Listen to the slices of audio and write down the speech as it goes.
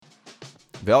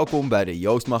Welkom bij de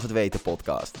Joost mag het weten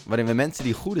podcast, waarin we mensen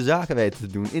die goede zaken weten te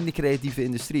doen in de creatieve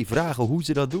industrie vragen hoe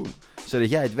ze dat doen, zodat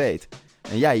jij het weet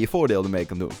en jij je voordeel ermee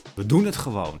kan doen. We doen het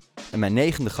gewoon. En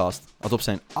mijn 9e gast had op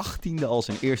zijn 18e al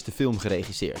zijn eerste film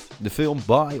geregisseerd, de film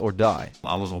Buy or Die.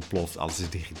 Alles ontploft, alles is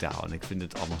digitaal en ik vind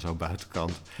het allemaal zo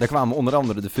buitenkant. Daar kwamen onder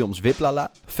andere de films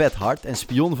Wiplala, Vet Hard en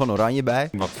Spion van Oranje bij.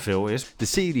 Wat veel is. De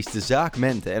series De Zaak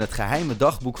Mente en Het Geheime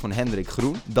Dagboek van Hendrik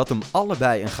Groen, dat hem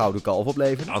allebei een gouden kalf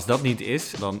opleverde. Als dat niet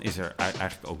is, dan is er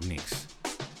eigenlijk ook niks.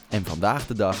 En vandaag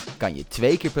de dag kan je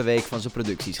 2 keer per week van zijn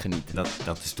producties genieten. Dat is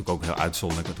natuurlijk ook heel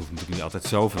uitzonderlijk, dat hoeft natuurlijk niet altijd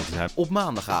zoveel te zijn. Op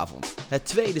maandagavond het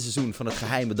tweede seizoen van Het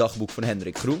Geheime Dagboek van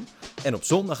Hendrik Groen. En op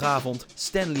zondagavond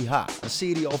Stanley H., een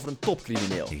serie over een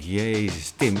topcrimineel. Jezus,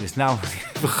 Tim, is nou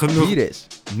genoeg. Hier is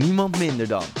niemand minder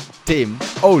dan Tim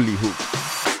Oliehoek.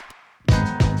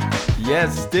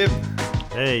 Yes, Tim.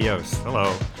 Hey Joost,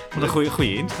 hallo. Wat een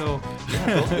goede intro.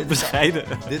 Ja, toch? Bescheiden.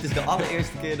 Dit is de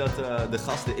allereerste keer dat de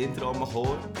gast de intro mag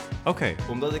horen. Oké.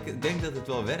 Omdat ik denk dat het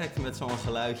wel werkt met zo'n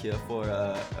geluidje voor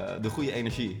de goede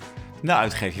energie. Nou,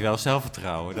 het geeft je wel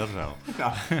zelfvertrouwen, dat wel.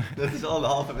 Nou, dat is al de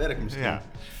halve werk misschien. Ja.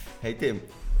 Hey Tim,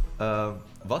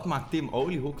 wat maakt Tim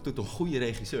Oliehoek tot een goede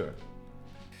regisseur?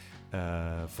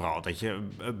 Vooral dat je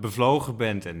bevlogen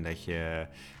bent en dat je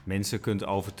mensen kunt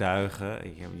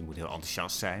overtuigen. Je moet heel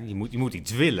enthousiast zijn, je moet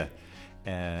iets willen.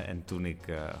 En toen ik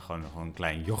gewoon een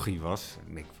klein jochie was,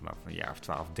 ik denk vanaf een jaar of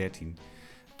 12, 13...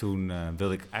 toen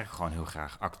wilde ik eigenlijk gewoon heel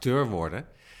graag acteur worden.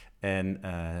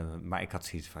 Maar ik had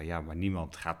zoiets van, ja, maar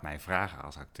niemand gaat mij vragen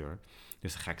als acteur.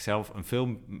 Dus dan ga ik zelf een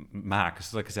film maken,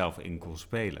 zodat ik er zelf in kon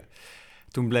spelen.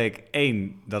 Toen bleek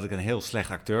 1, dat ik een heel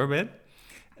slecht acteur ben.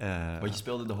 Want je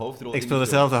speelde de hoofdrol. Ik speelde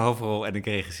zelf de hoofdrol en ik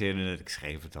regisseerde het, ik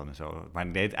schreef het dan en zo. Maar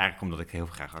ik deed het eigenlijk omdat ik heel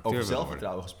graag acteur over wilde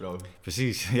zelfvertrouwen gesproken.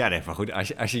 Precies, ja, nee, maar goed,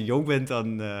 als je jong bent,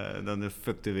 dan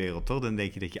fuck de wereld, toch? Dan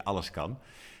denk je dat je alles kan.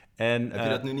 En, heb je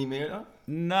dat nu niet meer dan?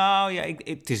 Nou ja,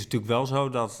 het is natuurlijk wel zo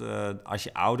dat als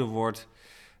je ouder wordt,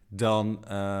 dan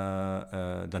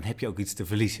heb je ook iets te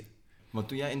verliezen. Want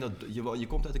toen jij je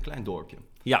komt uit een klein dorpje.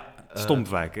 Ja,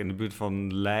 Stompwijk, in de buurt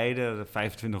van Leiden,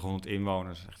 2500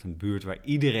 inwoners. Echt een buurt waar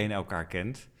iedereen elkaar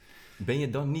kent. Ben je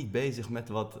dan niet bezig met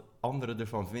wat anderen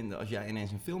ervan vinden als jij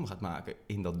ineens een film gaat maken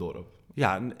in dat dorp?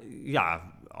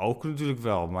 Ja, ook natuurlijk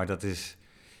wel, maar dat is...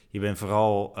 Je bent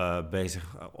vooral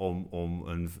bezig om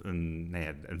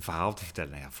een verhaal te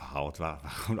vertellen. Nou ja, verhaal, het waren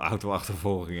gewoon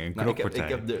autoachtervolgingen en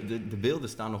knokpartijen. Ik heb de beelden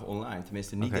staan nog online.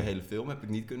 Tenminste, niet de hele film heb ik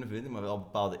niet kunnen vinden, maar wel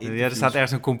bepaalde interviews. Ja, er staat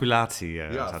ergens een compilatie.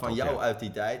 Van jou uit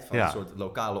die tijd, van een soort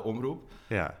lokale omroep.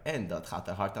 Ja. En dat gaat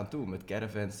er hard aan toe, met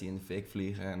caravans die in de fik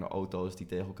vliegen en auto's die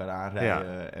tegen elkaar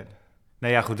aanrijden. Ja.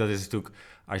 Nou ja, goed, dat is natuurlijk...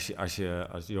 Als je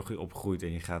jochie opgroeit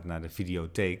en je gaat naar de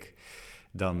videotheek...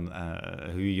 Dan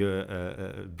huur je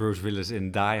Bruce Willis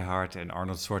in Die Hard en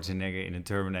Arnold Schwarzenegger in een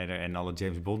Terminator en alle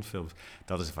James Bond films.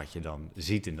 Dat is wat je dan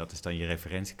ziet en dat is dan je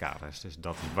referentiekaders. Dus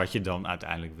dat is wat je dan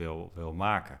uiteindelijk wil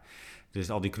maken. Dus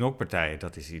al die knokpartijen,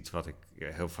 dat is iets wat ik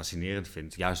heel fascinerend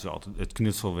vind. Juist wel het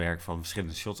knutselwerk van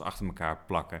verschillende shots achter elkaar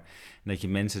plakken. En dat je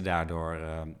mensen daardoor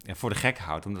voor de gek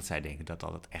houdt, omdat zij denken dat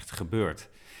dat echt gebeurt.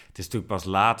 Het is natuurlijk pas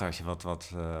later, als je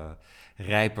wat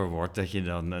rijper wordt, dat je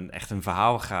dan echt een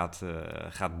verhaal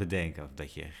gaat bedenken. Of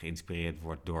dat je geïnspireerd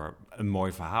wordt door een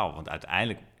mooi verhaal. Want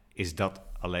uiteindelijk is dat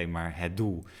alleen maar het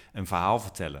doel, een verhaal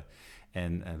vertellen.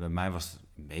 En bij mij was het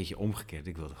een beetje omgekeerd.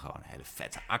 Ik wilde gewoon hele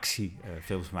vette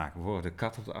actiefilms maken. We horen de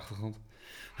kat op de achtergrond.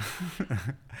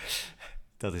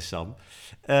 Dat is Sam.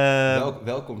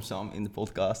 Welkom Sam in de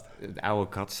podcast. De oude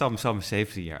kat. Sam is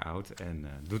 17 jaar oud en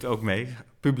doet ook mee,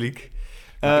 publiek.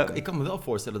 Ik kan me wel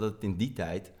voorstellen dat het in die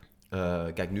tijd...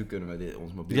 kijk, nu kunnen we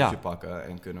ons mobieltje pakken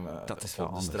en kunnen we op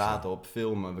de straat op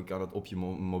filmen. We kunnen het op je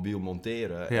mobiel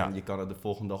monteren en je kan het de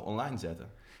volgende dag online zetten.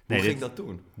 Hoe ging dat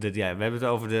toen? We hebben het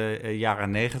over de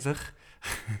jaren 90.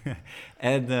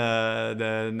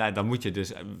 En dan moet je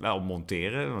dus wel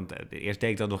monteren. Want eerst deed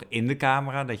ik dat nog in de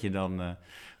camera, dat je dan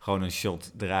gewoon een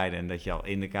shot draaide en dat je al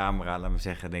in de camera, laat me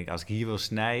zeggen, denk als ik hier wil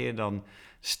snijden, dan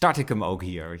start ik hem ook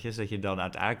hier. Weet je? Dus dat je dan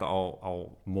uiteindelijk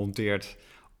al monteert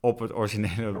op het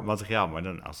originele materiaal. Maar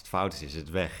dan, als het fout is het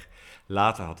weg.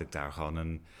 Later had ik daar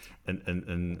gewoon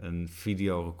een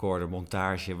videorecorder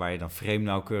montage waar je dan frame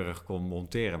nauwkeurig kon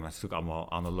monteren. Maar het is natuurlijk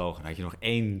allemaal analoog. En dan had je nog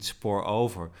 1 spoor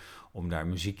over om daar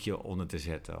muziekje onder te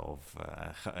zetten.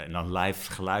 En dan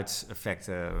live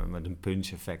geluidseffecten met een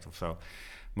punch-effect of zo.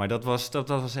 Maar dat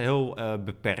was heel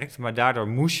beperkt. Maar daardoor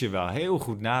moest je wel heel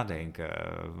goed nadenken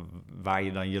waar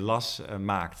je dan je las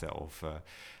maakte. Of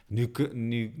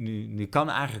nu kan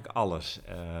eigenlijk alles.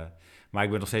 Maar ik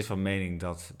ben nog steeds van mening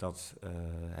dat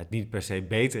het niet per se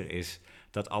beter is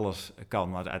dat alles kan.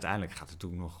 Maar uiteindelijk gaat het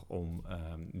toen nog om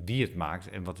wie het maakt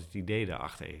en wat het idee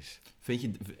daarachter is.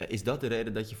 Is dat de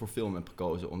reden dat je voor film hebt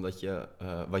gekozen? Omdat je,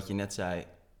 wat je net zei,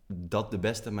 dat de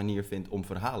beste manier vindt om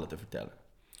verhalen te vertellen?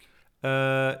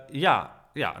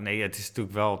 Nee, het is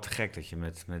natuurlijk wel te gek dat je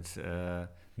met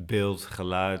beeld,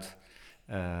 geluid,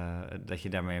 dat je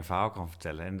daarmee een verhaal kan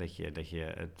vertellen en dat je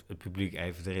het publiek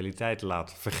even de realiteit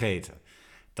laat vergeten.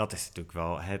 Dat is natuurlijk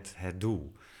wel het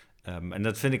doel. En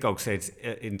dat vind ik ook steeds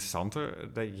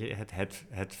interessanter, dat je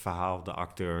het verhaal, de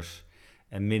acteurs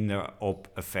en minder op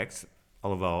effect,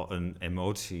 alhoewel een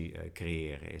emotie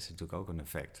creëren is natuurlijk ook een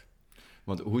effect.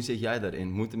 Want hoe zit jij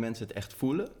daarin? Moeten mensen het echt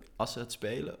voelen als ze het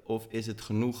spelen? Of is het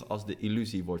genoeg als de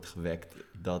illusie wordt gewekt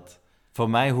dat... Voor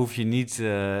mij hoef je niet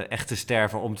echt te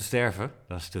sterven om te sterven.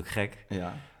 Dat is natuurlijk gek.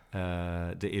 Ja.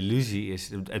 De illusie is...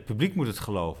 Het publiek moet het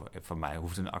geloven. Voor mij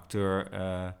hoeft een acteur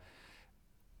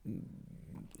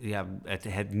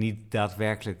het niet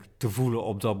daadwerkelijk te voelen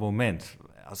op dat moment.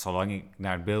 Zolang ik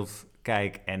naar het beeld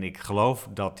kijk en ik geloof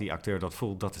dat die acteur dat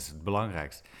voelt, dat is het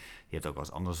belangrijkste. Je hebt ook wel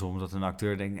eens andersom dat een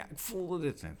acteur denkt, ja, ik voelde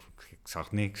dit. Ik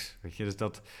zag niks. Weet je? Dus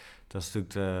dat is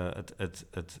natuurlijk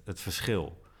het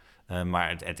verschil. Maar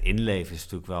het inleven is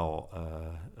natuurlijk wel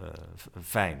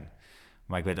fijn.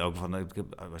 Maar ik weet ook van, als je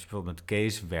bijvoorbeeld met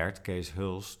Kees werkt, Kees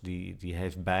Huls, die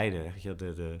heeft beide, weet je,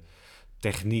 de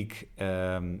techniek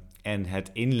en het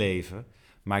inleven.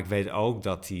 Maar ik weet ook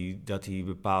dat hij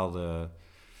bepaalde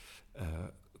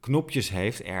knopjes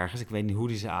heeft ergens. Ik weet niet hoe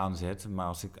hij ze aanzet,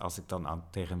 maar als ik dan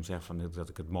tegen hem zeg dat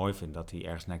ik het mooi vind dat hij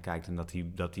ergens naar kijkt en dat hij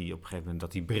op een gegeven moment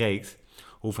dat hij breekt,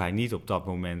 hoeft hij niet op dat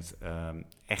moment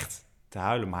echt te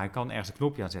huilen, maar hij kan ergens een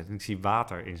knopje aanzetten en ik zie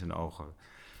water in zijn ogen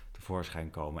tevoorschijn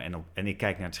komen en ik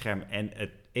kijk naar het scherm en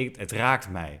het raakt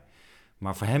mij.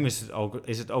 Maar voor hem is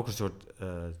het ook een soort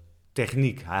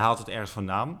techniek. Hij haalt het ergens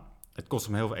vandaan. Het kost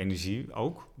hem heel veel energie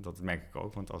ook. Dat merk ik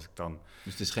ook, want als ik dan...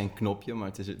 Dus het is geen knopje, maar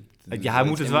het is... hij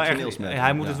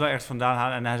moet het wel echt vandaan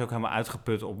halen. En hij is ook helemaal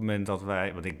uitgeput op het moment dat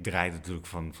wij... Want ik draai natuurlijk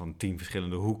van 10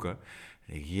 verschillende hoeken.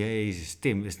 En ik, Jezus,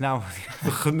 Tim, is nou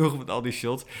genoeg met al die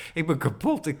shots. Ik ben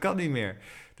kapot, ik kan niet meer.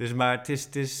 Dus maar het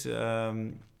is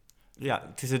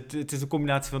een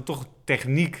combinatie van toch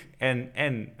techniek en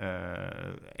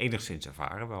enigszins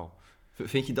ervaren wel.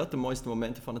 Vind je dat de mooiste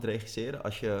momenten van het regisseren?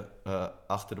 Als je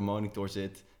achter de monitor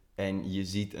zit en je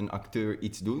ziet een acteur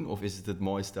iets doen? Of is het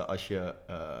mooiste als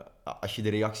je de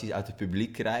reacties uit het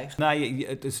publiek krijgt? Nou,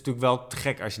 het is natuurlijk wel te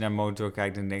gek als je naar een monitor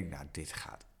kijkt en denkt, nou, dit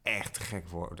gaat echt te gek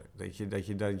worden. Dat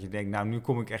je denkt, nou, nu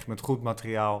kom ik echt met goed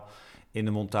materiaal in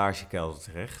de montagekelder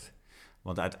terecht.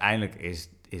 Want uiteindelijk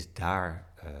is daar...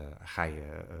 ga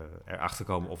je erachter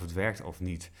komen of het werkt of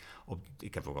niet.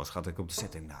 Ik heb ook wel eens gehad dat ik op de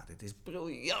set denk, nou, dit is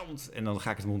briljant. En dan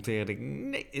ga ik het monteren en denk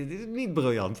nee, dit is niet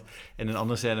briljant. En een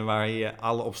andere scène waar je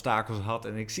alle obstakels had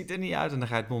en ik zie het er niet uit en dan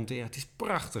ga je het monteren. Het is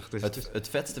prachtig. Dus het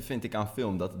vetste vind ik aan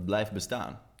film, dat het blijft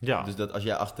bestaan. Ja. Dus dat als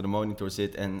jij achter de monitor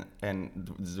zit en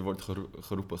er wordt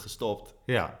geroepen gestopt.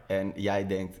 Ja. En jij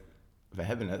denkt, we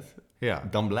hebben het. Ja.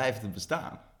 Dan blijft het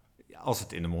bestaan. Als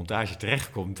het in de montage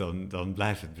terechtkomt, dan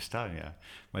blijft het bestaan, ja.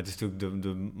 Maar het is natuurlijk,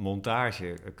 de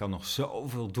montage kan nog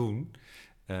zoveel doen.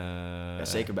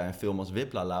 Zeker bij een film als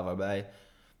Wiplala, waarbij...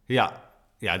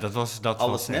 Ja, dat was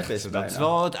alles nep is dat bijna. is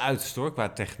wel het uiterste hoor, qua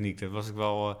techniek.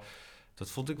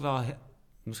 Dat vond ik wel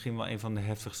misschien wel een van de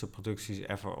heftigste producties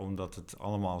ever, omdat het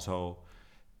allemaal zo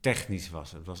technisch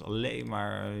was. Het was alleen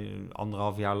maar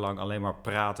 1,5 jaar lang alleen maar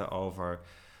praten over...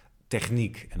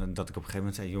 techniek. En dan dat ik op een gegeven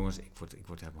moment zei, jongens, ik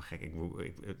word helemaal gek.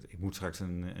 Ik moet straks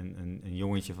een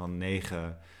jongetje van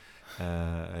 9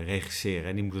 regisseren.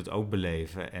 En die moet het ook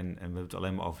beleven. En we hebben het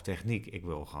alleen maar over techniek.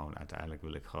 Uiteindelijk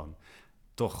wil ik gewoon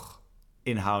toch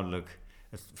inhoudelijk...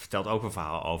 Het vertelt ook een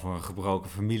verhaal over een gebroken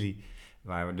familie...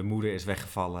 waar de moeder is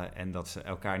weggevallen... en dat ze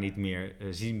elkaar niet meer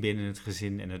zien binnen het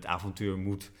gezin... en het avontuur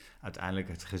moet uiteindelijk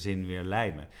het gezin weer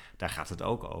leiden. Daar gaat het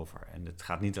ook over. En het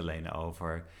gaat niet alleen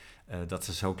over... dat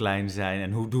ze zo klein zijn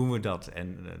en hoe doen we dat?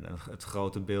 En het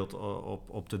grote beeld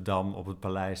op de Dam, op het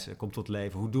paleis, komt tot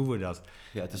leven. Hoe doen we dat?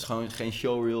 Ja, het is gewoon geen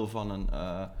showreel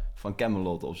van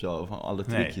Camelot of zo, van alle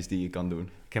trucjes die je kan doen.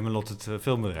 Camelot, het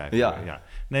filmbedrijf. Ja.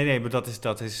 Nee, maar dat is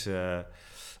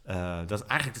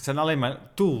eigenlijk, het zijn alleen maar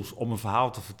tools om een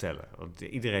verhaal te vertellen. Want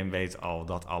iedereen weet al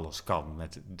dat alles kan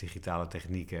met digitale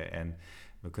technieken. En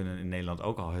we kunnen in Nederland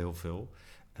ook al heel veel.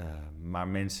 Maar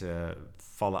mensen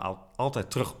vallen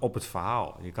altijd terug op het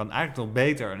verhaal. Je kan eigenlijk nog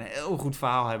beter een heel goed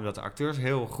verhaal hebben... dat de acteurs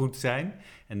heel goed zijn...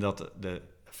 en dat de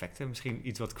effecten misschien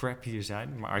iets wat crappier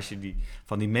zijn. Maar als je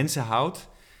van die mensen houdt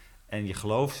en je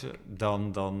gelooft ze...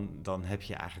 dan heb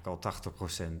je eigenlijk al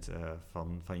 80%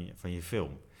 van je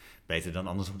film. beter dan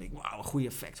andersom. Denk ik, wauw, een goede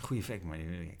effect. Maar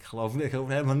ik geloof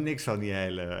helemaal niks van die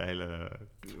hele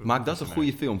Maakt dat een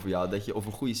goede film voor jou? Of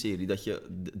een goede serie?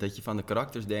 Dat je van de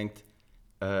karakters denkt...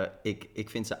 ik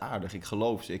vind ze aardig, ik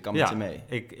geloof ze, ik kan met ze mee.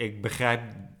 Ik begrijp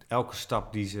elke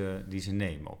stap die ze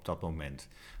nemen op dat moment.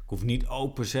 Ik hoef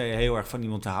niet per se heel erg van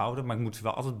iemand te houden, maar ik moet ze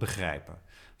wel altijd begrijpen.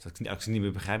 Als ik ze niet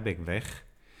meer begrijp, ben ik weg.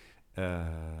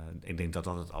 Ik denk dat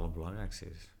dat het allerbelangrijkste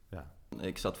is. Ja.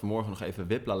 Ik zat vanmorgen nog even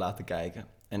Whiplash laten kijken.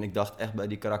 En ik dacht echt bij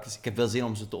die karakters, ik heb wel zin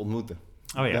om ze te ontmoeten.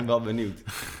 Ik ben wel benieuwd.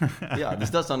 Ja,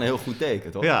 dus dat is dan een heel goed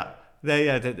teken, toch? Ja, nee,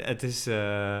 het is...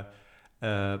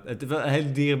 het was een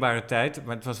hele dierbare tijd,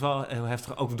 maar het was wel heel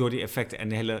heftig, ook door die effecten en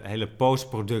de hele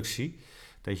postproductie.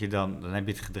 Dat je dan heb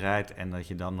je het gedraaid en dat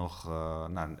je dan nog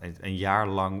een jaar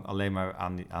lang alleen maar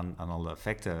aan alle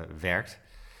effecten werkt.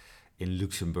 In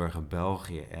Luxemburg en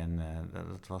België. En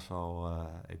dat was wel...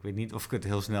 ik weet niet of ik het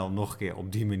heel snel nog een keer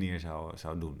op die manier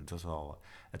zou doen.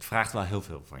 Het vraagt wel heel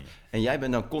veel van je. En jij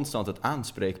bent dan constant het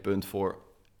aanspreekpunt voor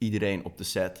iedereen op de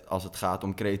set als het gaat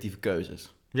om creatieve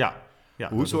keuzes. Ja,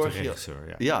 hoe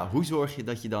zorg je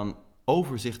dat je dan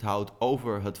overzicht houdt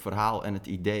over het verhaal en het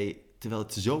idee, terwijl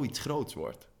het zoiets groots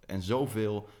wordt en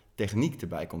zoveel techniek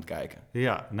erbij komt kijken?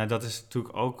 Ja, nou dat is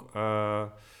natuurlijk ook...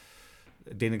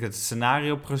 ik denk dat het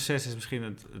scenario-proces is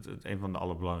misschien een van de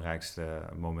allerbelangrijkste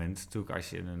momenten. Natuurlijk als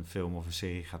je een film of een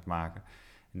serie gaat maken.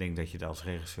 Ik denk dat je daar als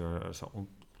regisseur zo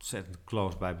ontzettend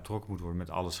close bij betrokken moet worden met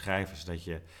alle schrijvers. Dat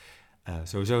je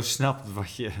sowieso snapt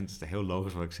wat je... Het is heel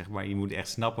logisch wat ik zeg, maar je moet echt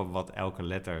snappen wat elke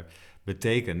letter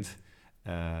betekent.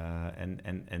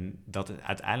 En dat is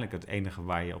uiteindelijk het enige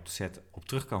waar je op de set op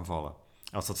terug kan vallen.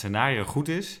 Als dat scenario goed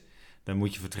is, dan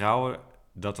moet je vertrouwen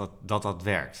dat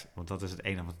werkt. Want dat is het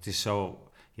enige, want het is zo...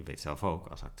 Je weet zelf ook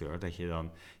als acteur dat je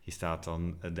staat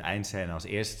dan de eindscène als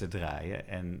eerste te draaien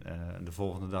en de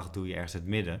volgende dag doe je ergens het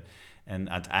midden. En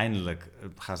uiteindelijk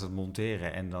gaan ze het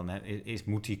monteren en dan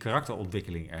moet die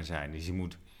karakterontwikkeling er zijn. Dus je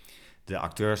moet de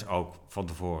acteurs ook van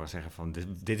tevoren zeggen van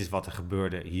dit is wat er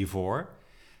gebeurde hiervoor.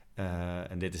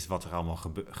 En dit is wat er allemaal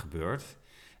gebeurt.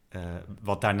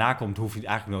 Wat daarna komt, hoef je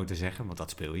eigenlijk nooit te zeggen, want dat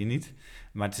speel je niet.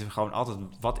 Maar het is gewoon altijd,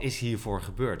 wat is hiervoor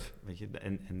gebeurd? Weet je?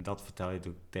 En dat vertel je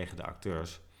natuurlijk tegen de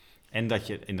acteurs. En dat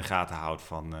je in de gaten houdt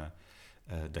van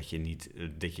dat je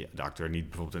de acteur niet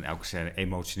bijvoorbeeld in elke scène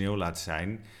emotioneel laat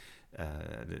zijn.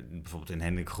 Bijvoorbeeld in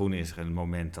Hendrik Groen is er een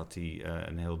moment dat hij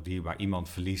een heel dierbaar iemand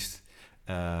verliest.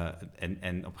 En op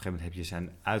een gegeven moment heb je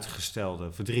zijn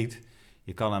uitgestelde verdriet.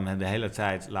 Je kan hem de hele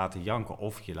tijd laten janken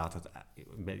of je laat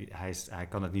hij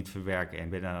kan het niet verwerken en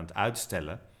ben aan het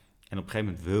uitstellen. En op een gegeven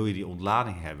moment wil je die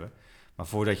ontlading hebben. Maar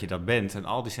voordat je dat bent en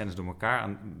al die scènes door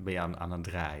elkaar ben je aan het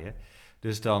draaien.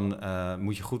 Dus dan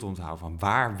moet je goed onthouden van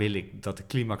waar wil ik dat de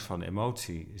climax van de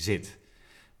emotie zit.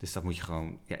 Dus dat moet je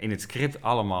gewoon in het script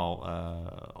allemaal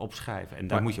opschrijven. En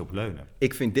daar moet je op leunen.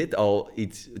 Ik vind dit al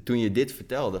iets, toen je dit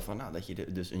vertelde, van dat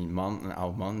je dus een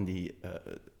oud man die...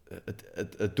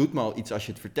 Het doet me al iets als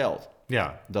je het vertelt.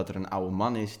 Ja. Dat er een oude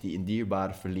man is die een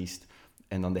dierbare verliest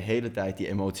en dan de hele tijd die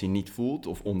emotie niet voelt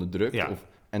of onderdrukt. Ja.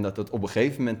 En dat het op een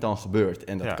gegeven moment dan gebeurt.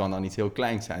 En dat kan dan iets heel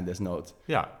kleins zijn, desnoods.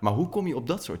 Ja. Maar hoe kom je op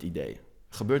dat soort ideeën?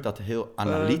 Gebeurt dat heel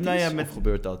analytisch of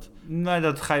gebeurt dat... Nou,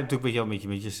 dat ga je natuurlijk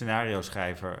met je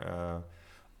scenario-schrijver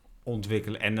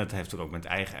ontwikkelen. En dat heeft natuurlijk ook met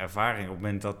eigen ervaring. Op het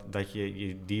moment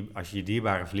als je je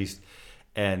dierbare verliest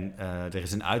en er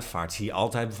is een uitvaart, zie je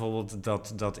altijd bijvoorbeeld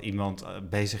dat iemand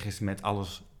bezig is met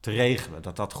alles te regelen.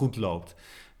 Dat goed loopt.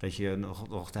 Dat je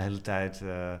nog de hele tijd...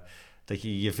 dat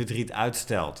je je verdriet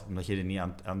uitstelt, omdat je er niet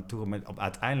aan toe bent.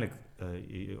 Uiteindelijk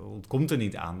komt er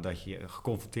niet aan dat je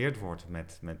geconfronteerd wordt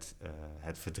met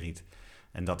het verdriet.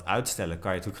 En dat uitstellen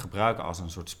kan je natuurlijk gebruiken als een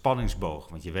soort spanningsboog.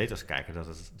 Want je weet als kijker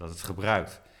dat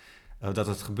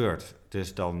het gebeurt.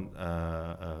 Dus dan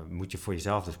moet je voor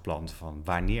jezelf dus planten van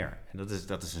wanneer. En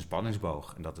dat is een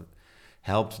spanningsboog. En dat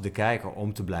helpt de kijker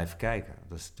om te blijven kijken.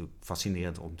 Dat is natuurlijk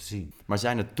fascinerend om te zien. Maar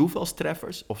zijn het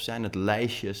toevalstreffers of zijn het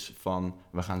lijstjes van...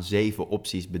 we gaan 7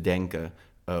 opties bedenken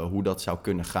hoe dat zou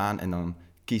kunnen gaan... en dan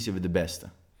kiezen we de beste?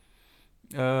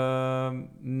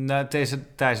 Tijdens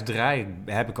het draaien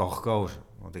heb ik al gekozen.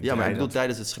 Want maar ik bedoel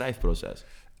tijdens het schrijfproces.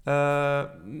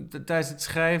 Tijdens het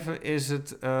schrijven is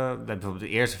het... bijvoorbeeld de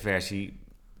eerste versie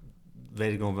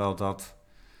weet ik nog wel dat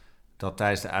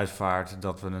tijdens de uitvaart...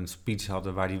 dat we een speech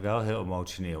hadden waar die wel heel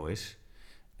emotioneel is.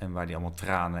 En waar die allemaal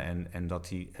tranen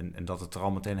en dat het er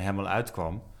al meteen helemaal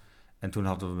uitkwam. En toen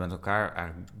hadden we met elkaar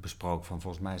eigenlijk besproken van...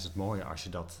 volgens mij is het mooier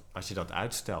als je dat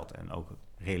uitstelt en ook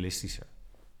realistischer.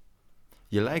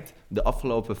 Je lijkt de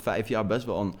afgelopen 5 jaar best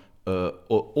wel een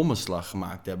omslag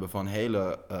gemaakt te hebben van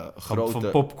hele grote...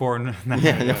 Van popcorn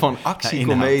van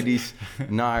actiecomedies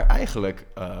naar eigenlijk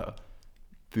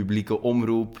publieke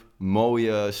omroep,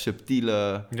 mooie,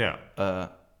 subtiele... Ja.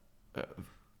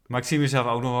 Maar ik zie mezelf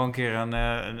ook nog wel een keer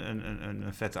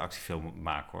een vette actiefilm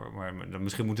maken, hoor. Maar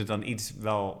misschien moet het dan iets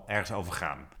wel ergens over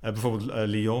gaan. Bijvoorbeeld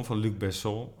Lyon van Luc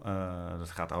Besson.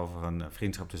 Dat gaat over een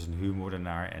vriendschap tussen een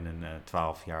huurmoordenaar en een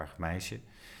 12-jarig meisje.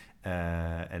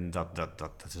 En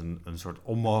dat is een soort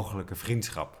onmogelijke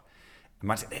vriendschap.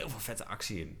 Maar er zit heel veel vette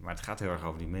actie in. Maar het gaat heel erg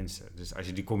over die mensen. Dus als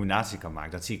je die combinatie kan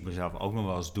maken, dat zie ik mezelf ook nog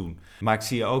wel eens doen. Maar ik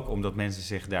zie ook, omdat mensen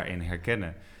zich daarin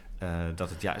herkennen... dat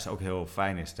het juist ook heel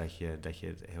fijn is dat je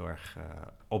het heel erg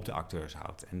op de acteurs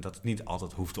houdt. En dat het niet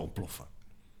altijd hoeft te ontploffen.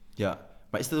 Ja,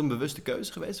 maar is dat een bewuste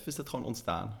keuze geweest of is dat gewoon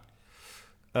ontstaan?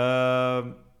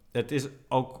 Het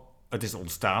is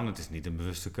ontstaan, het is niet een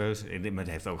bewuste keuze. Maar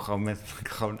het heeft ook gewoon met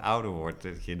gewoon ouder wordt.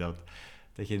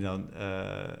 Dat je dan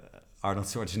Arnold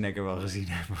Schwarzenegger wel gezien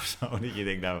hebt of zo. Dat je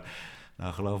denkt, nou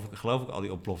geloof ik al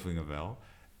die ontploffingen wel.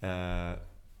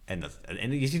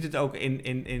 En je ziet het ook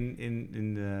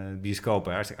in de bioscoop.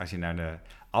 Hè? Als je naar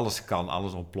alles kan,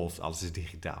 alles ontploft, alles is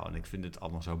digitaal. En ik vind het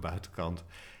allemaal zo buitenkant.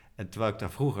 En terwijl ik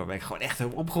daar vroeger ben ik gewoon echt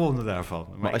heel opgewonden daarvan.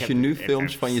 Maar als je nu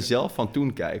films van jezelf van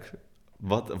toen kijkt,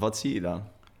 wat zie je dan?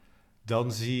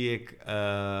 Dan zie ik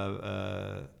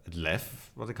het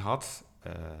lef wat ik had.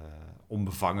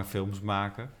 Onbevangen films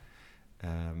maken.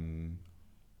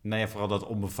 Vooral dat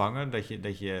onbevangen,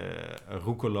 dat je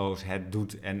roekeloos het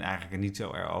doet en eigenlijk er niet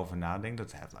zo erover nadenkt.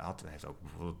 Dat heeft ook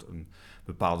bijvoorbeeld een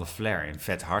bepaalde flair. In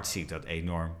Vet Hard zie ik dat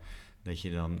enorm. Dat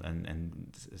je dan,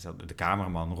 de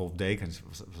cameraman Rolf Dekens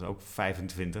was ook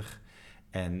 25.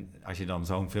 En als je dan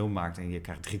zo'n film maakt en je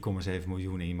krijgt 3,7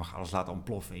 miljoen en je mag alles laten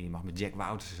ontploffen en je mag met Jack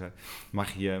Wouters,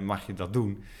 mag je dat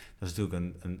doen. Dat is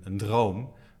natuurlijk een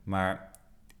droom, maar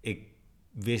ik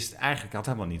had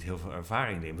helemaal niet heel veel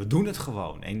ervaring in. We doen het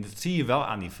gewoon. En dat zie je wel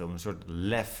aan die film. Een soort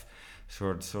lef,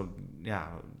 een soort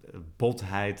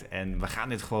botheid. En we gaan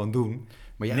dit gewoon doen.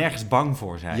 Maar nergens bang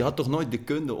voor zijn. Je had toch nooit de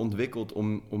kunde ontwikkeld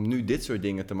om nu dit soort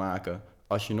dingen te maken...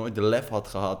 als je nooit de lef had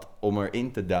gehad om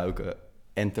erin te duiken...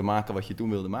 en te maken wat je toen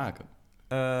wilde maken?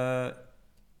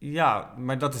 Ja,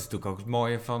 maar dat is natuurlijk ook het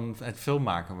mooie van het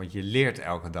filmmaken. Want je leert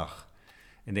elke dag.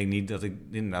 Ik denk niet dat ik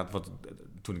inderdaad...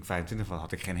 Toen ik 25 was,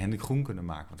 had ik geen Hendrik Groen kunnen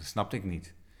maken. Want dat snapte ik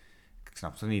niet. Ik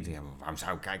snapte niet. Ja, waarom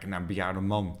zou ik kijken naar een bejaarde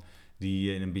man...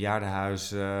 die in een bejaardenhuis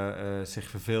zich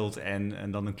verveelt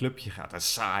en dan een clubje gaat? Dat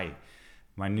is saai.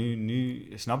 Maar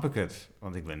nu snap ik het.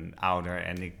 Want ik ben ouder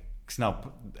en ik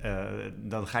snap...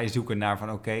 dan ga je zoeken naar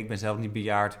van... Oké, ik ben zelf niet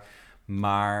bejaard...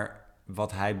 maar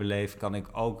wat hij beleeft kan ik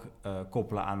ook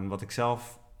koppelen aan wat ik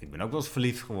zelf... Ik ben ook wel eens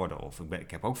verliefd geworden. Of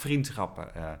ik heb ook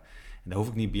vriendschappen... En daar hoef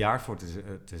ik niet bejaard voor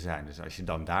te zijn. Dus als je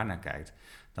dan daarnaar kijkt,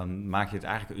 dan maak je het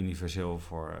eigenlijk universeel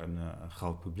voor een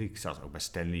groot publiek. Zelfs ook bij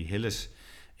Stanley Hilles.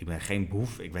 Ik ben geen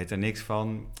boef, ik weet er niks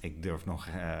van. Ik durf nog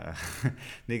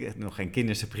geen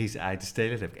kindersurprise uit te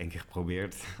stelen. Dat heb ik 1 keer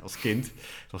geprobeerd als kind.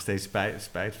 Nog steeds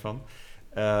spijt van.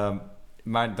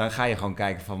 Maar dan ga je gewoon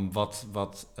kijken van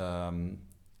wat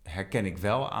herken ik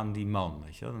wel aan die man.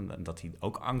 Weet je wel? En dat hij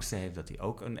ook angsten heeft, dat hij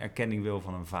ook een erkenning wil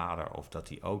van een vader. Of dat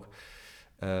hij ook...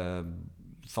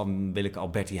 van Willeke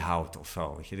Alberti houdt of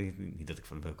zo. Weet je? Niet dat ik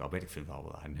van Willeke Alberti... Ik vind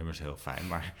wel haar nummers heel fijn,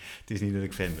 maar het is niet dat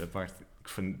ik fan ben. Maar ik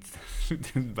vind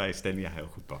het bij Stanley heel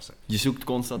goed passen. Je zoekt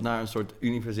constant naar een soort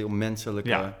universeel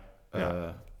menselijke...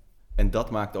 En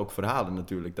dat maakt ook verhalen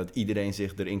natuurlijk. Dat iedereen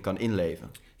zich erin kan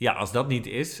inleven. Ja, als dat niet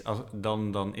is,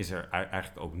 dan is er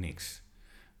eigenlijk ook niks.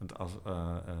 Want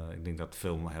ik denk dat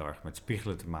film heel erg met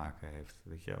spiegelen te maken heeft.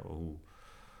 Weet je,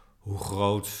 hoe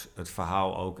groot het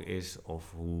verhaal ook is,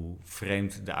 of hoe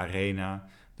vreemd de arena.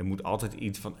 Er moet altijd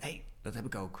iets van, dat heb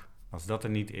ik ook. Als dat er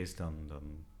niet is, dan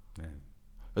nee.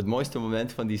 Het mooiste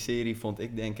moment van die serie vond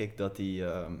ik, denk ik, dat hij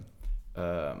op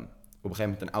een gegeven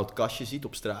moment een oud kastje ziet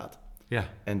op straat. Ja.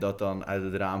 En dat dan uit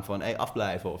het raam van,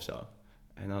 afblijven of zo.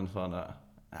 En dan van,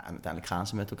 uiteindelijk gaan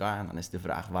ze met elkaar. En dan is de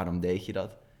vraag, waarom deed je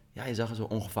dat? Ja, je zag er zo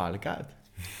ongevaarlijk uit.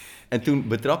 En toen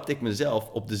betrapte ik mezelf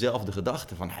op dezelfde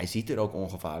gedachte van... hij ziet er ook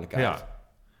ongevaarlijk uit. Ja.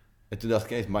 En toen dacht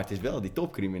ik eens, maar het is wel die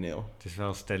topcrimineel. Het is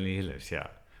wel Stanley Hilles, ja.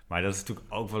 Maar dat is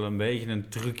natuurlijk ook wel een beetje een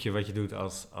trucje wat je doet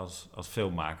als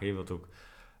filmmaker. Je wilt ook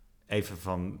even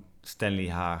van Stanley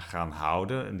H. gaan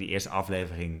houden. En die eerste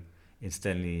aflevering in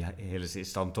Stanley Hilles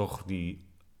is dan toch die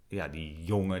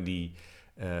jongen die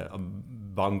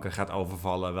banken gaat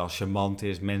overvallen, wel charmant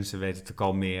is, mensen weten te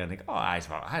kalmeren. En denk hij is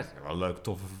wel leuk,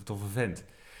 toffe vent.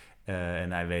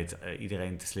 En hij weet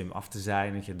iedereen te slim af te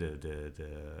zijn. Weet je, de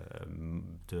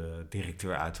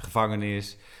directeur uit de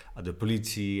gevangenis, de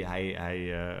politie.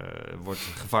 Hij wordt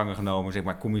gevangen genomen, zeg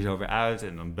maar, kom je zo weer uit.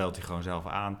 En dan belt hij gewoon zelf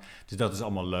aan. Dus dat is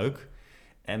allemaal leuk.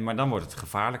 Maar dan wordt het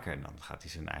gevaarlijker. En dan gaat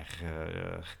hij zijn eigen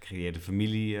gecreëerde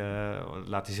familie,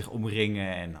 laat hij zich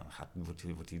omringen. En dan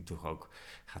wordt hij toch ook,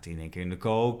 gaat hij in één keer in de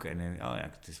kook. En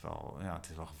het is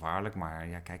wel gevaarlijk. Maar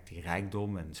ja, kijk, die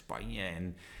rijkdom en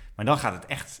Spanje. Maar dan gaat het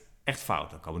echt fout.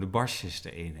 Dan komen de barstjes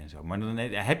erin en zo. Maar dan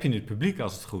heb je nu het publiek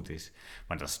als het goed is.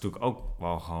 Maar dat is natuurlijk ook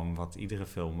wel gewoon wat iedere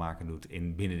filmmaker doet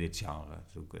binnen dit genre.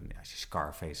 Als je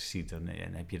Scarface ziet, dan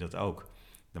heb je dat ook.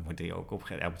 Dan moet je ook Al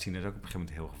Pacino is ook op een gegeven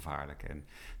moment heel gevaarlijk. En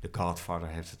The Godfather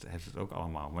heeft het ook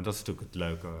allemaal. Maar dat is natuurlijk het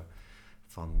leuke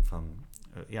van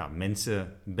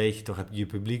mensen een beetje toch je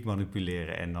publiek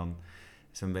manipuleren. En dan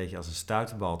is een beetje als een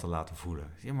stuiterbal te laten voelen.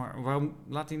 Ja, maar waarom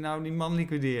laat hij nou die man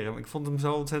liquideren? Ik vond hem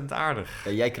zo ontzettend aardig.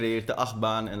 Ja, jij creëert de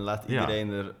achtbaan en laat iedereen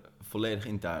er volledig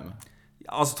in tuimen.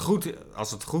 Ja,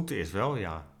 als het goed is wel,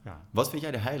 ja. Wat vind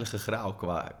jij de heilige graal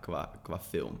qua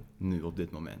film nu op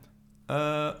dit moment?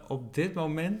 Op dit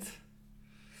moment...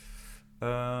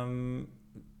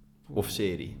 of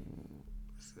serie?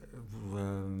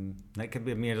 Nee, ik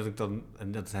heb meer dat ik dan...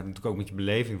 En dat heb natuurlijk ook met je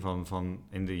beleving van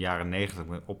in de jaren 90. Ik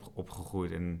ben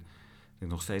opgegroeid en ik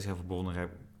nog steeds heel veel bewondering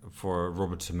heb voor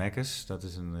Robert Zemeckis. Dat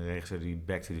is een regisseur die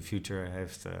Back to the Future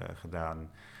heeft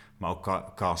gedaan. Maar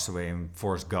ook Castaway en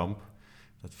Forrest Gump.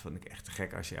 Dat vond ik echt te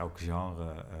gek als je elk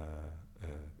genre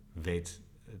weet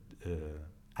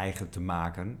eigen te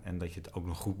maken. En dat je ook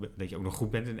nog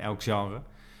goed bent in elk genre.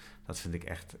 Dat vind ik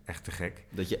echt te gek.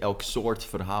 Dat je elk soort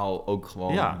verhaal ook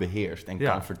gewoon beheerst en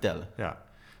kan vertellen. Ja.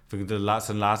 Vind ik de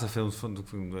laatste films vond ik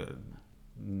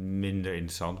minder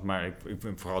interessant. Maar ik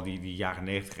vind vooral die jaren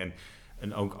 90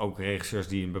 en ook regisseurs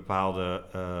die een bepaalde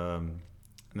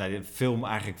de film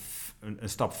eigenlijk een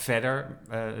stap verder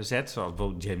zet. Zoals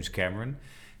bijvoorbeeld James Cameron.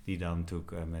 Die dan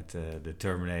natuurlijk met de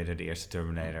Terminator, de eerste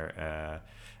Terminator...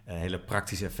 hele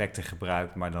praktische effecten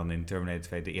gebruikt, maar dan in Terminator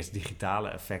 2 de eerste digitale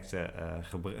effecten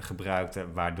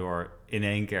gebruikte, waardoor in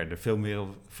één keer de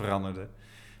filmwereld veranderde.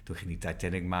 Toen ging die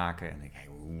Titanic maken en ik dacht,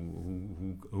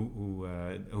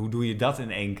 hoe doe je dat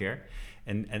in één keer?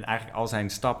 En eigenlijk al zijn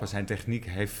stappen, zijn techniek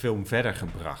heeft film verder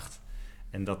gebracht.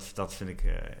 En dat vind ik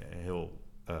heel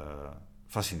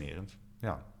fascinerend.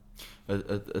 Ja.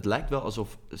 Het lijkt wel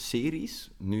alsof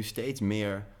series nu steeds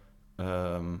meer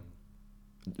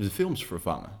de films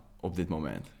vervangen op dit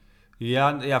moment.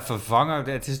 Ja, vervangen.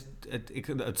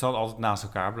 Het zal altijd naast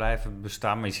elkaar blijven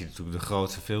bestaan. Maar je ziet natuurlijk de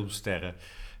grootste filmsterren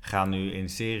gaan nu in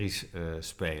series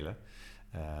spelen.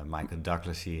 Michael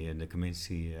Douglas hier in de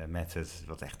Kominsky Method,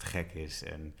 wat echt te gek is.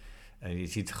 En je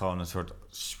ziet gewoon een soort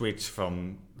switch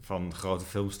van grote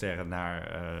filmsterren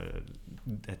naar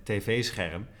het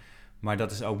tv-scherm. Maar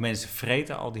dat is ook, mensen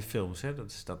vreten al die films. Hè?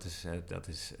 Dat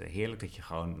is heerlijk dat je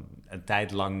gewoon een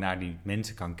tijd lang naar die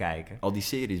mensen kan kijken. Al die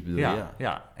series bedoel je?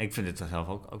 Ja, ik vind het zelf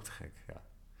ook te gek.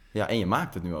 Ja, en je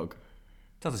maakt het nu ook.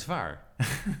 Dat is waar.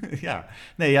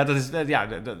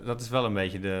 Dat is wel een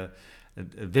beetje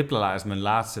Whiplash is mijn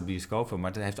laatste bioscoopfilm.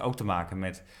 Maar het heeft ook te maken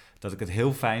met dat ik het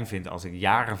heel fijn vind als ik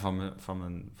jaren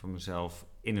van mezelf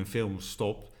in een film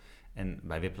stop. En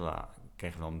bij Whiplash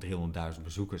kregen we dan 300.000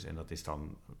 bezoekers en dat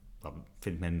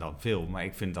vindt men dan veel. Maar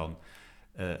ik vind dan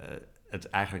het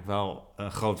eigenlijk wel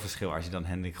een groot verschil als je dan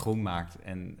Hendrik Groen maakt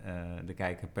en er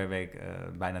kijken per week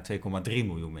bijna 2,3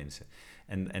 miljoen mensen.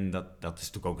 En dat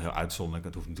is natuurlijk ook heel uitzonderlijk.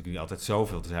 Het hoeft natuurlijk niet altijd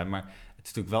zoveel te zijn, maar het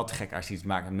is natuurlijk wel te gek als je iets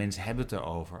maakt en mensen hebben het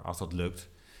erover als dat lukt.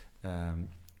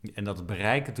 En dat het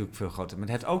bereik natuurlijk veel groter. Maar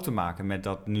het heeft ook te maken met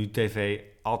dat nu tv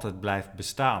altijd blijft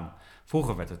bestaan.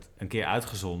 Vroeger werd het een keer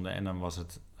uitgezonden en dan was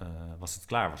het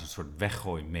klaar. Het was een soort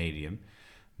weggooimedium.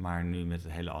 Maar nu met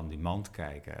het hele on-demand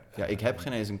kijken... Ja, ik heb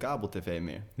geen eens een kabel-tv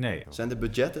meer. Nee. Zijn de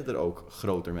budgetten er ook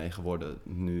groter mee geworden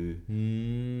nu?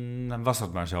 Dan was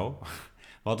dat maar zo.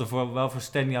 We hadden wel voor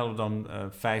Stanley hadden we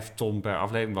dan 5 ton per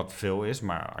aflevering, wat veel is.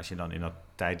 Maar als je dan in dat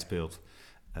tijdsbeeld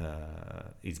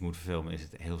iets moet filmen, is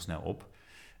het heel snel op.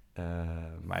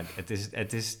 Maar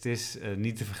het is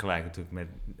niet te vergelijken natuurlijk met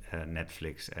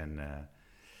Netflix en...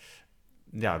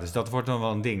 dus dat wordt dan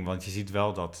wel een ding, want je ziet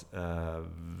wel dat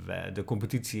de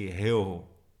competitie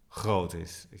heel groot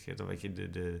is. Weet je,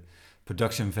 de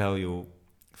production value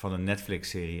van een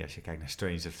Netflix-serie, als je kijkt naar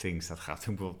Stranger Things, dat gaat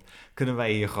bijvoorbeeld, kunnen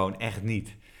wij hier gewoon echt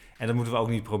niet. En dat moeten we ook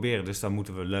niet proberen, dus dan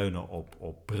moeten we leunen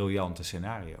op briljante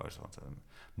scenario's. Want een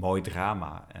mooi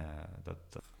drama.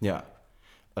 Ja,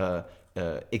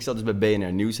 ik zat dus bij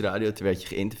BNR Nieuwsradio, toen werd je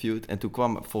geïnterviewd en toen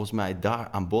kwam volgens mij daar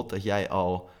aan bod dat jij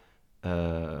al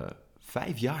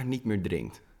 5 jaar niet meer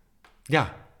drinkt.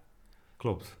 Ja,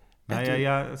 klopt.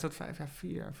 Is dat 5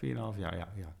 jaar? 4,5 jaar,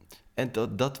 ja. En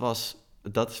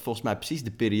dat is volgens mij precies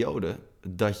de periode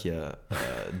dat je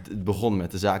begon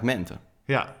met de zaak Mente.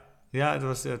 Ja, het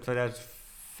was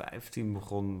 2005 2015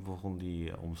 begon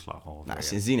die omslag ongeveer. Nou,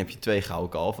 sindsdien heb je 2 gouden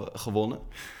kalven gewonnen.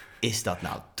 Is dat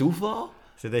nou toeval?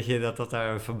 Zodat je dat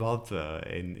daar een verband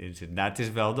in zit. Nou, het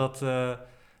is wel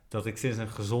dat ik sinds een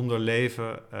gezonder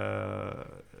leven...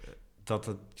 dat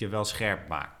het je wel scherp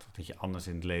maakt. Dat je anders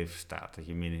in het leven staat. Dat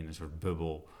je minder in een soort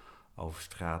bubbel over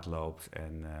straat loopt.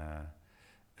 En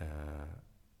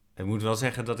ik moet wel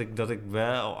zeggen dat ik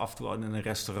wel af en toe in een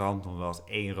restaurant nog wel eens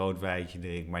 1 rood wijntje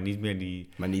drink. Maar niet meer die...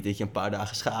 Maar niet dat je een paar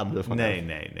dagen schade ervan hebt.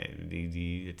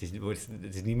 Nee. Het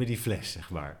is niet meer die fles, zeg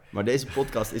maar. Maar deze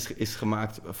podcast is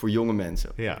gemaakt voor jonge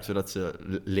mensen. Ja. Zodat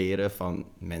ze leren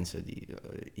van mensen die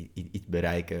iets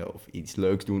bereiken of iets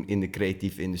leuks doen in de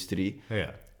creatieve industrie.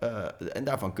 Ja. En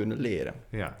daarvan kunnen leren.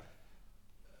 Ja.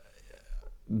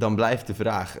 Dan blijft de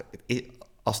vraag,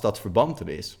 als dat verband er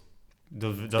is...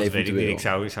 Dat weet ik niet.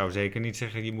 Ik zou zeker niet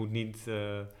zeggen, je moet niet...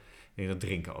 ik denk dat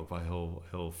drinken ook wel heel,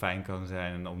 heel fijn kan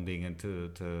zijn om dingen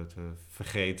te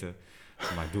vergeten.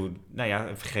 Maar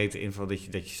vergeten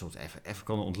invloed dat je soms even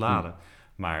kan ontladen.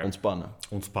 Maar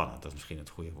ontspannen, dat is misschien het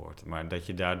goede woord. Maar dat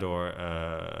je daardoor...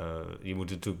 je moet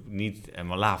natuurlijk niet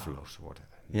helemaal laveloos worden.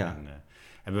 Ja.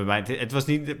 En bij mij, het was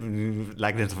niet... Het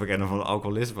lijkt net of ik een of andere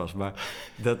alcoholist was, maar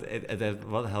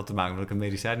wat had te maken met dat ik een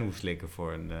medicijn moest slikken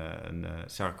voor een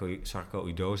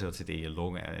sarcoïdose. Dat zit in je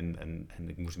longen en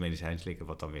ik moest medicijn slikken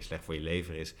wat dan weer slecht voor je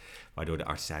lever is. Waardoor de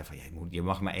arts zei van, je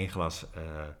mag maar 1 glas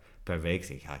per week. Ik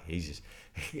denk, ja, jezus.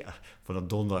 Ja, vanaf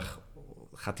donderdag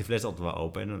gaat die fles altijd wel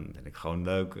open en dan ben ik gewoon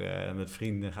leuk met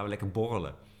vrienden, gaan we lekker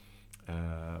borrelen.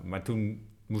 Maar toen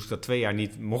mocht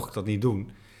ik dat niet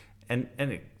doen.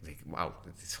 En ik denk, wauw,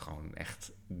 het is gewoon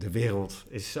echt... De wereld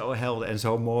is zo helder en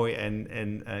zo mooi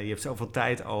en je hebt zoveel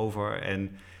tijd over.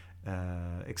 En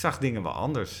ik zag dingen wel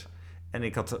anders. En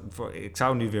ik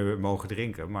zou nu weer mogen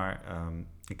drinken, maar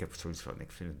ik heb zoiets van...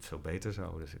 Ik vind het veel beter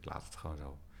zo, dus ik laat het gewoon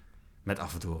zo. Met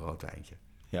af en toe een rood wijntje.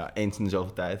 Ja, eens in de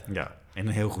zoveel tijd. Ja, en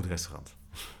een heel goed restaurant.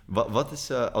 Wat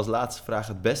is als laatste vraag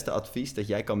het beste advies dat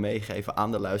jij kan meegeven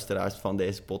aan de luisteraars van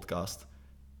deze podcast...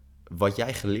 Wat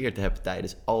jij geleerd hebt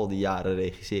tijdens al die jaren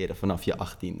regisseren, vanaf je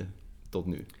 18e tot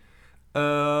nu?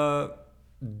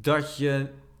 Dat je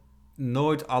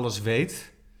nooit alles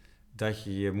weet. Dat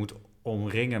je je moet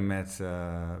omringen met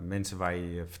mensen waar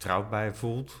je je vertrouwd bij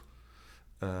voelt.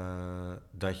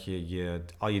 Dat je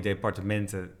al je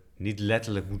departementen niet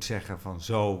letterlijk moet zeggen van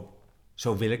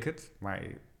zo wil ik het. Maar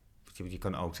je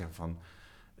kan ook zeggen van...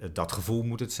 Dat gevoel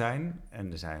moet het zijn.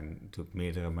 En er zijn natuurlijk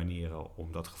meerdere manieren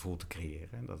om dat gevoel te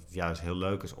creëren. En dat het juist heel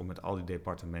leuk is om met al die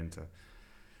departementen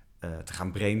te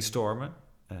gaan brainstormen.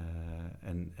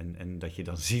 En dat je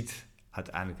dan ziet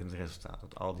uiteindelijk in het resultaat...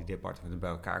 dat al die departementen bij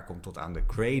elkaar komen tot aan de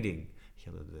grading.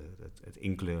 Het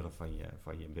inkleuren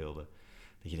van je beelden.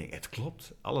 Dat je denkt, het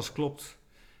klopt, alles klopt.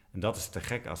 En dat is te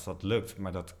gek als dat lukt.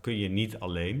 Maar dat kun je niet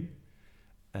alleen...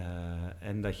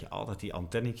 en dat je altijd die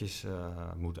antennetjes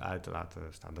moet uit laten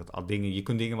staan. Je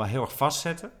kunt dingen wel heel erg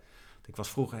vastzetten. Ik was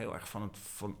vroeger heel erg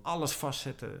van alles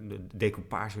vastzetten. De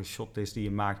decoupage shot die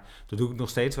je maakt, dat doe ik nog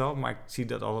steeds wel. Maar ik zie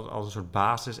dat altijd als een soort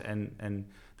basis.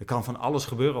 En er kan van alles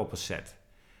gebeuren op een set.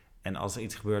 En als er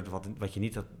iets gebeurt wat je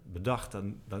niet had bedacht...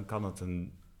 dan kan het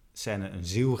een scène een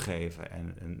ziel geven.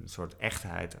 En een soort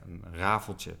echtheid, een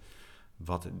rafeltje...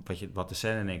 wat de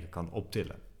scène in één keer kan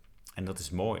optillen. En dat is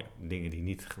mooi, dingen die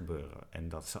niet gebeuren. En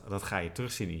dat ga je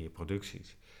terugzien in je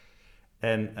producties.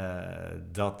 En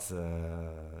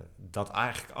dat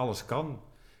eigenlijk alles kan.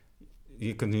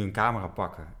 Je kunt nu een camera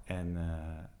pakken.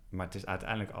 Maar het is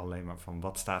uiteindelijk alleen maar van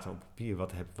wat staat er op papier?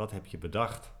 Wat heb je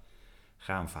bedacht?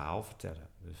 Ga een verhaal vertellen.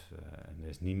 Dus er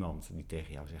is niemand die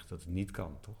tegen jou zegt dat het niet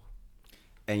kan, toch?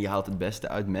 En je haalt het beste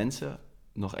uit mensen.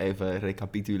 Nog even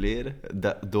recapituleren.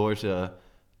 Door ze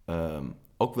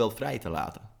ook wel vrij te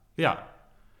laten.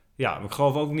 Ja, ik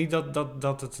geloof ook niet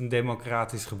dat het een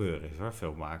democratisch gebeuren is, hoor,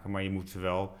 filmmaken. Maar je moet ze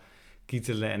wel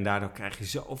kietelen en daardoor krijg je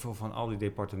zoveel van al die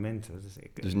departementen.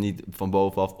 Dus niet van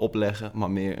bovenaf opleggen,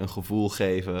 maar meer een gevoel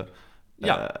geven.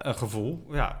 Een gevoel,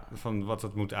 van wat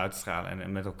het moet uitstralen.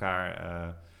 En met elkaar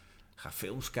ga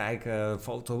films kijken,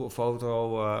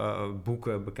 foto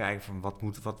boeken bekijken van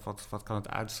wat kan het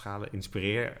uitstralen,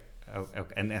 inspireer.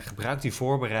 En gebruik die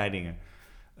voorbereidingen.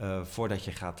 Voordat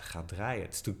je gaat draaien.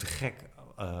 Het is natuurlijk te gek,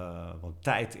 want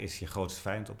tijd is je grootste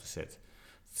vijand op de set.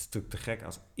 Het is natuurlijk te gek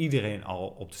als iedereen al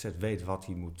op de set weet wat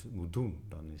hij moet doen.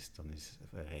 Dan is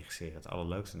regisseren het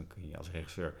allerleukste. Dan kun je als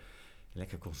regisseur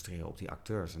lekker concentreren op die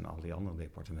acteurs. En al die andere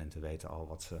departementen weten al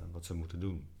wat ze moeten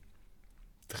doen.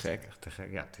 Te gek.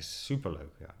 Ja, het is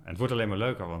superleuk. Ja. En het wordt alleen maar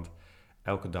leuker, want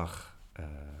elke dag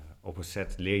op een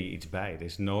set leer je iets bij. Er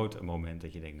is nooit een moment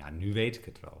dat je denkt, nou, nu weet ik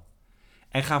het wel.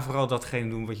 En ga vooral datgene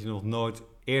doen wat je nog nooit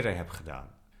eerder hebt gedaan.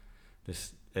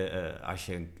 Dus als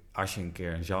je een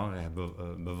keer een genre hebt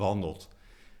bewandeld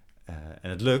en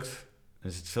het lukt,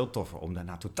 dan is het veel toffer om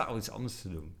daarna totaal iets anders te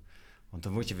doen. Want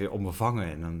dan word je weer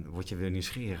onbevangen en dan word je weer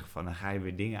nieuwsgierig van, dan ga je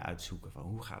weer dingen uitzoeken van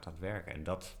hoe gaat dat werken. En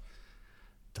dat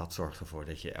zorgt ervoor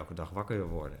dat je elke dag wakker wil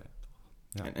worden.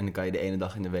 Ja. En dan kan je de ene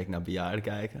dag in de week naar bejaarden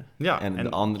kijken. Ja, en de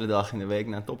andere dag in de week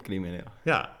naar topcrimineel.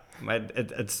 Ja, maar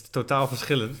het is totaal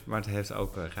verschillend, maar het heeft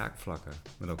ook raakvlakken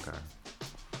met elkaar.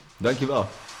 Dankjewel.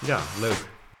 Ja, leuk.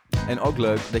 En ook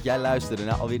leuk dat jij luisterde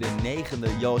naar alweer de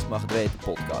 9e Joost Mag Het Weten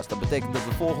podcast. Dat betekent dat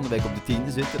we volgende week op de 10e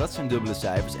zitten. Dat zijn dubbele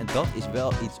cijfers en dat is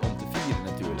wel iets om te vieren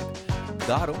natuurlijk.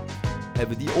 Daarom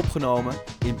hebben we die opgenomen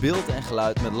in beeld en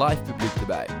geluid met live publiek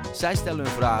erbij. Zij stellen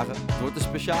hun vragen, het wordt een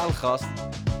speciale gast.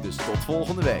 Dus tot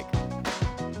volgende week.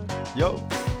 Yo!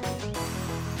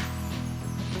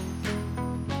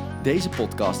 Deze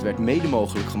podcast werd mede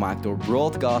mogelijk gemaakt door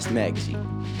Broadcast Magazine.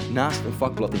 Naast een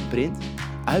vakblad in print,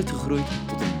 uitgegroeid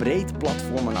tot een breed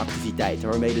platform aan activiteiten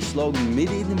waarmee de slogan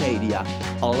midden in de media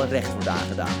alle recht wordt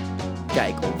aangedaan.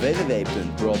 Kijk op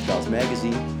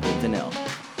www.broadcastmagazine.nl